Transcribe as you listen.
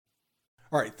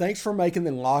All right, thanks for making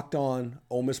the Locked On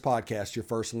Ole Miss podcast your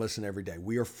first listen every day.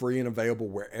 We are free and available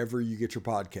wherever you get your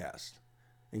podcast,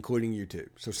 including YouTube.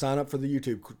 So sign up for the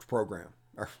YouTube program,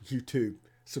 or YouTube.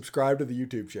 Subscribe to the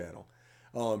YouTube channel.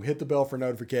 Hit the bell for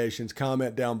notifications,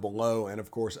 comment down below, and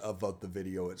of course, upvote the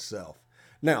video itself.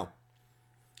 Now,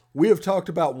 we have talked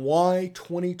about why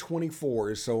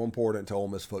 2024 is so important to Ole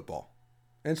Miss football,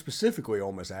 and specifically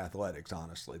Ole Miss athletics,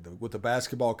 honestly. With the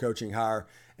basketball coaching hire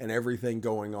and everything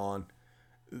going on,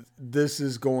 this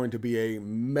is going to be a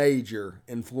major,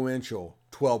 influential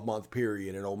 12-month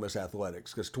period in Ole Miss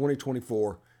athletics because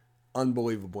 2024,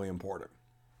 unbelievably important.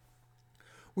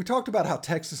 We talked about how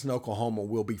Texas and Oklahoma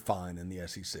will be fine in the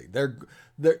SEC. They're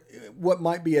what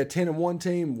might be a 10-1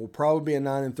 team will probably be a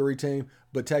 9-3 team,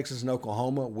 but Texas and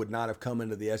Oklahoma would not have come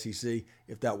into the SEC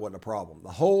if that wasn't a problem. The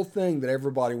whole thing that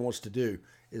everybody wants to do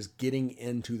is getting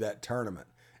into that tournament,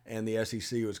 and the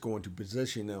SEC is going to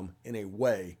position them in a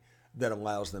way that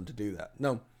allows them to do that.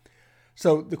 No.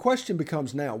 So the question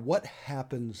becomes now, what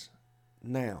happens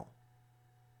now?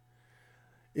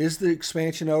 Is the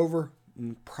expansion over?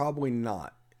 Probably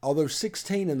not. Although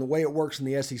 16 and the way it works in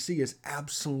the SEC is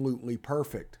absolutely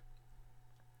perfect.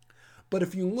 But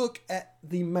if you look at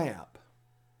the map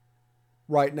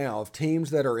right now of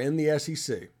teams that are in the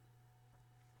SEC,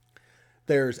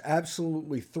 there's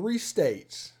absolutely 3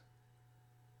 states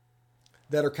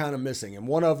that are kind of missing. And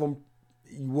one of them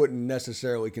you wouldn't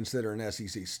necessarily consider an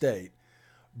SEC state,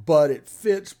 but it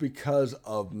fits because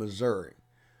of Missouri.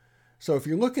 So if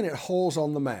you're looking at holes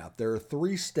on the map, there are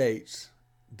 3 states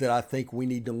that I think we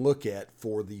need to look at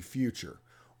for the future.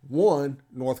 1,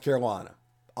 North Carolina,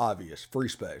 obvious, free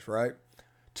space, right?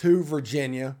 2,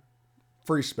 Virginia,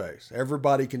 free space.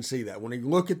 Everybody can see that. When you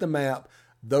look at the map,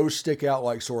 those stick out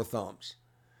like sore thumbs.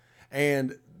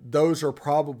 And those are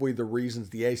probably the reasons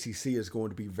the ACC is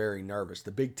going to be very nervous. The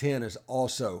Big Ten is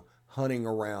also hunting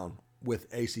around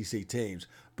with ACC teams,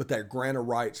 but that grant of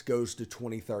rights goes to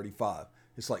 2035.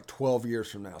 It's like 12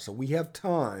 years from now. So we have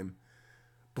time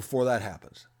before that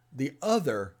happens. The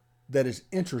other that is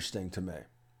interesting to me,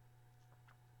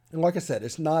 and like I said,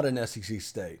 it's not an SEC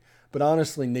state, but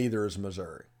honestly, neither is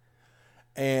Missouri.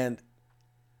 And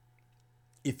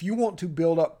if you want to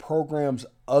build up programs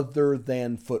other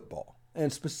than football,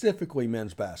 and specifically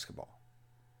men's basketball,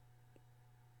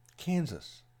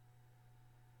 Kansas.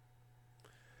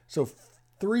 So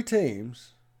 3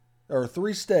 teams, or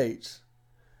 3 states,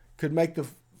 could make the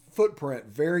footprint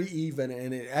very even.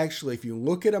 And it actually, if you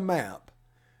look at a map,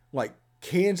 like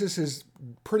Kansas is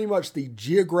pretty much the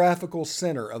geographical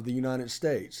center of the United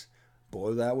States.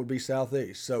 Below that would be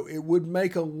Southeast. So it would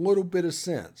make a little bit of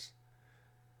sense.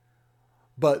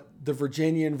 But the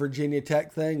Virginia and Virginia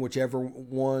Tech thing, whichever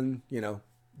one,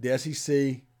 the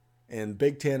SEC and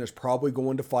Big Ten is probably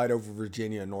going to fight over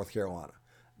Virginia and North Carolina.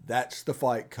 That's the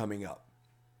fight coming up.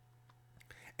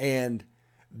 And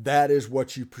that is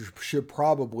what you should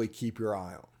probably keep your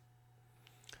eye on.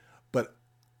 But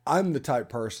I'm the type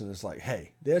person that's like,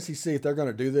 hey, the SEC, if they're going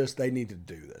to do this, they need to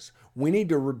do this. We need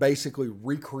to basically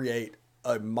recreate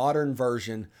a modern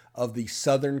version of the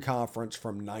Southern Conference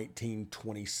from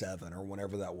 1927 or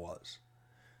whenever that was.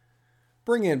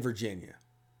 Bring in Virginia.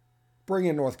 Bring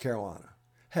in North Carolina.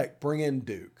 Heck, bring in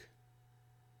Duke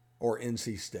or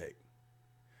NC State.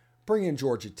 Bring in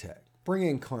Georgia Tech. Bring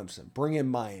in Clemson. Bring in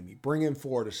Miami. Bring in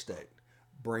Florida State.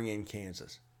 Bring in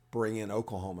Kansas. Bring in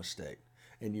Oklahoma State.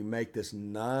 And you make this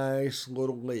nice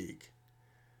little league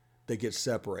that gets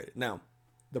separated. Now,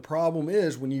 the problem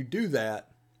is when you do that,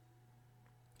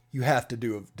 you have to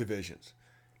do divisions.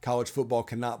 College football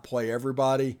cannot play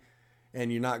everybody, and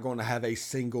you're not going to have a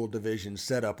single division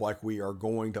set up like we are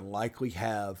going to likely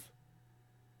have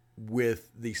with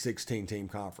the 16-team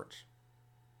conference.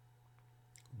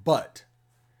 But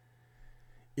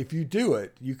if you do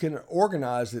it, you can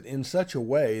organize it in such a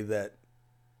way that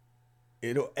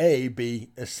it'll be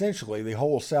essentially the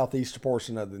whole southeast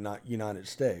portion of the United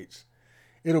States.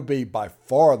 It'll be by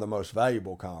far the most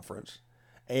valuable conference.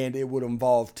 And it would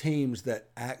involve teams that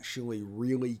actually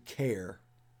really care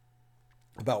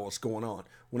about what's going on.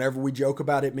 Whenever we joke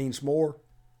about it means more,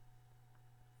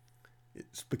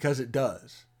 it's because it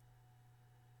does.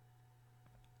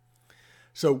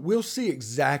 So we'll see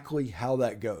exactly how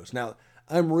that goes. Now,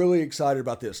 I'm really excited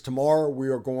about this. Tomorrow we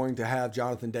are going to have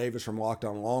Jonathan Davis from Locked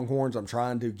On Longhorns. I'm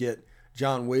trying to get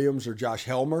John Williams or Josh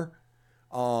Helmer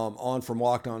on from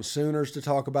Locked On Sooners to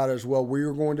talk about it as well. We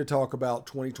are going to talk about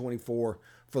 2024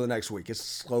 for the next week. It's a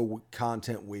slow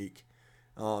content week.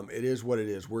 It is what it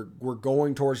is. We're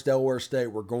going towards Delaware State.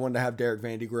 We're going to have Derek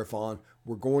Van de Griff on.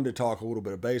 We're going to talk a little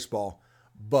bit of baseball.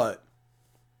 But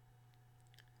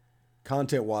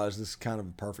content-wise, this is kind of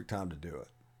the perfect time to do it.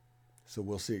 So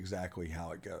we'll see exactly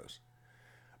how it goes.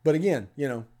 But again,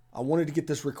 I wanted to get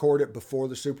this recorded before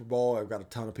the Super Bowl. I've got a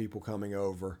ton of people coming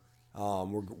over.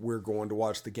 We're going to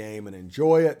watch the game and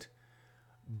enjoy it.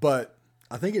 But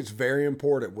I think it's very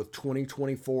important with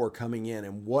 2024 coming in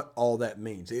and what all that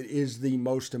means. It is the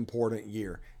most important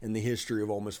year in the history of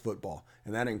Ole Miss football.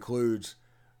 And that includes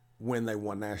when they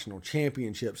won national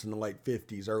championships in the late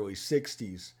 50s, early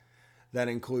 60s. That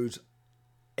includes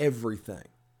everything.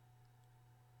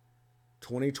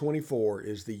 2024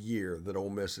 is the year that Ole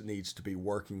Miss needs to be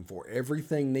working for.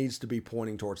 Everything needs to be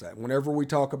pointing towards that. Whenever we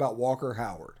talk about Walker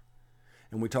Howard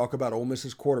and we talk about Ole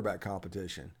Miss's quarterback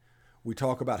competition, we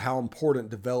talk about how important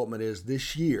development is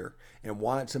this year and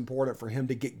why it's important for him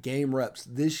to get game reps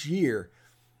this year,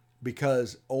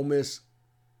 because Ole Miss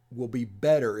will be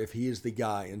better if he is the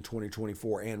guy in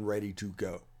 2024 and ready to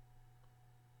go.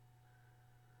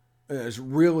 And it's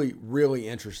really, really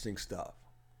interesting stuff.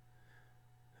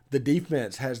 The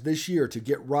defense has this year to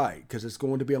get right because it's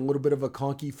going to be a little bit of a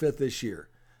clunky fit this year.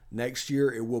 Next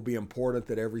year, it will be important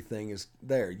that everything is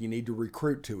there. You need to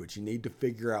recruit to it. You need to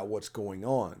figure out what's going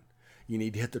on. You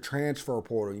need to hit the transfer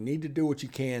portal. You need to do what you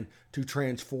can to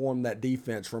transform that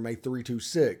defense from a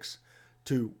 3-2-6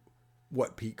 to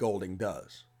what Pete Golding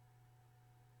does.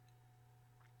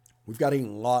 We've got a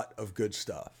lot of good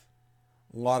stuff.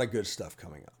 A lot of good stuff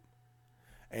coming up.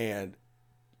 And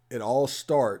it all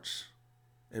starts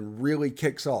and really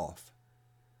kicks off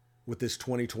with this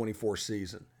 2024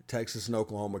 season. Texas and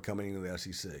Oklahoma coming into the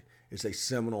SEC. It's a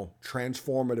seminal,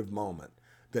 transformative moment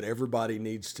that everybody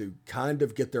needs to kind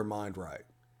of get their mind right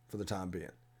for the time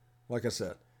being. Like I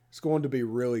said, it's going to be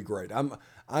really great.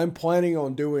 I'm planning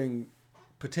on doing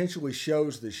potentially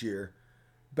shows this year,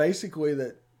 basically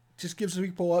that just gives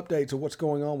people updates of what's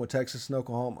going on with Texas and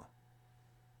Oklahoma.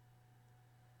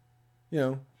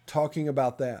 Talking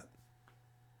about that.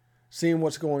 Seeing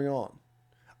what's going on.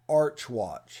 Arch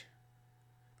Watch.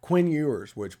 Quinn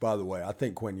Ewers, which, by the way, I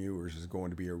think Quinn Ewers is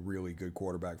going to be a really good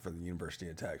quarterback for the University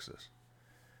of Texas.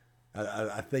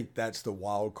 I think that's the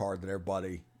wild card that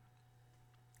everybody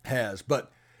has.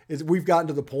 But we've gotten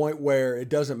to the point where it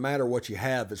doesn't matter what you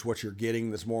have. It's what you're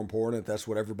getting that's more important. That's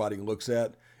what everybody looks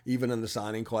at. Even in the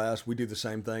signing class, we do the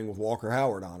same thing with Walker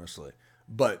Howard, honestly.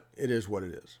 But it is what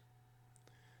it is.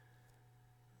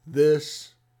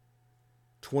 This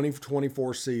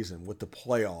 2024 season with the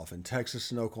playoff and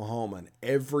Texas and Oklahoma and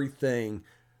everything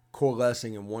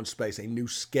coalescing in one space, a new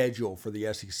schedule for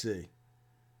the SEC.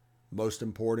 Most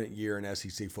important year in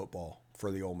SEC football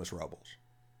for the Ole Miss Rebels.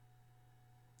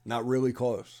 Not really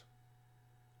close.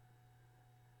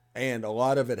 And a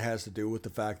lot of it has to do with the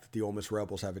fact that the Ole Miss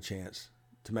Rebels have a chance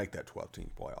to make that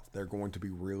 12-team playoff. They're going to be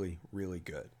really, really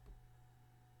good.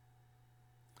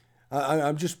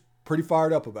 I'm just pretty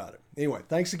fired up about it. Anyway,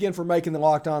 thanks again for making the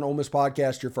Locked On Ole Miss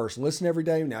podcast your first listen every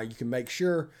day. Now you can make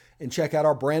sure and check out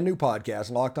our brand new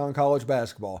podcast, Locked On College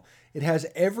Basketball. It has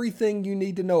everything you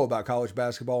need to know about college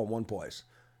basketball in one place.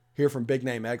 Hear from big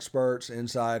name experts,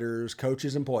 insiders,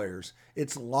 coaches, and players.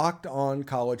 It's Locked On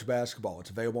College Basketball. It's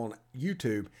available on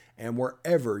YouTube and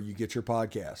wherever you get your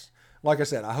podcasts. Like I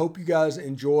said, I hope you guys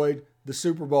enjoyed the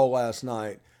Super Bowl last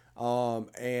night.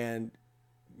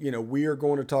 We are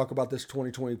going to talk about this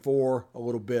 2024 a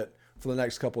little bit for the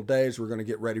next couple of days. We're going to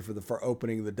get ready for the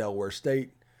opening of the Delaware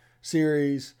State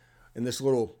series and this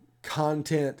little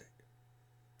content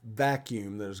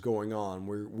vacuum that is going on.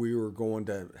 We are going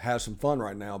to have some fun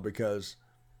right now because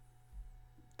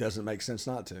it doesn't make sense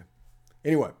not to.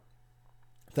 Anyway,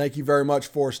 thank you very much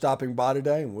for stopping by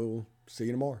today, and we'll see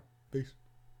you tomorrow. Peace.